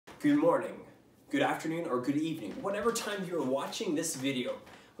Good morning, good afternoon, or good evening, whatever time you're watching this video,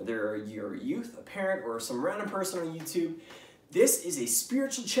 whether you're a youth, a parent, or some random person on YouTube, this is a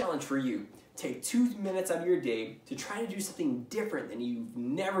spiritual challenge for you. Take 2 minutes out of your day to try to do something different than you've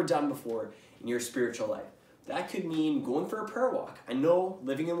never done before in your spiritual life. That could mean going for a prayer walk. I know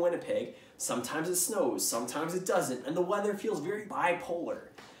living in Winnipeg, sometimes it snows, sometimes it doesn't, and the weather feels very bipolar.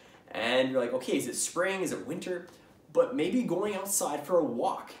 And you're like, okay, is it spring, is it winter? But maybe going outside for a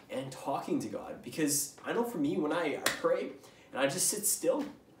walk and talking to God. Because I know for me, when I pray and I just sit still,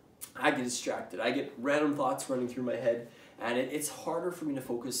 I get distracted. I get random thoughts running through my head, and it's harder for me to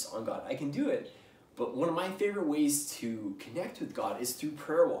focus on God. I can do it, but one of my favorite ways to connect with God is through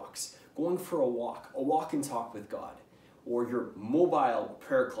prayer walks. Going for a walk and talk with God, or your mobile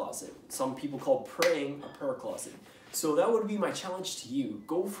prayer closet. Some people call praying a prayer closet. So that would be my challenge to you.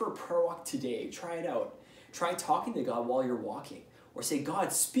 Go for a prayer walk today. Try it out. Try talking to God while you're walking, or say,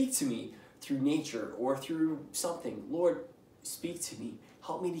 God, speak to me through nature or through something. Lord, speak to me.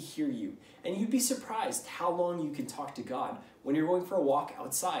 Help me to hear you. And you'd be surprised how long you can talk to God when you're going for a walk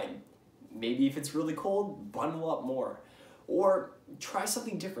outside. Maybe if it's really cold, bundle up more. Or try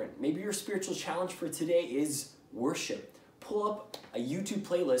something different. Maybe your spiritual challenge for today is worship. Pull up a YouTube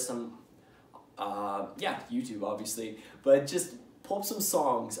playlist on, YouTube obviously, but just pull up some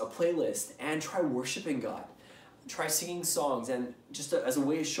songs, a playlist, and try worshiping God. Try singing songs, and just as a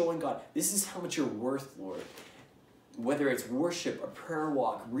way of showing God, this is how much you're worth, Lord. Whether it's worship, a prayer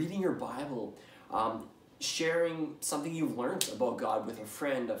walk, reading your Bible, sharing something you've learned about God with a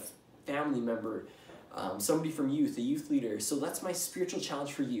friend, a family member, somebody from youth, a youth leader. So that's my spiritual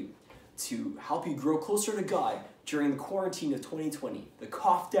challenge for you, to help you grow closer to God during the quarantine of 2020, the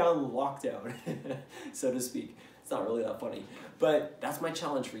cough down lockdown, so to speak. It's not really that funny, but that's my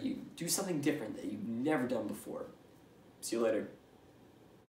challenge for you. Do something different that you've never done before. See you later.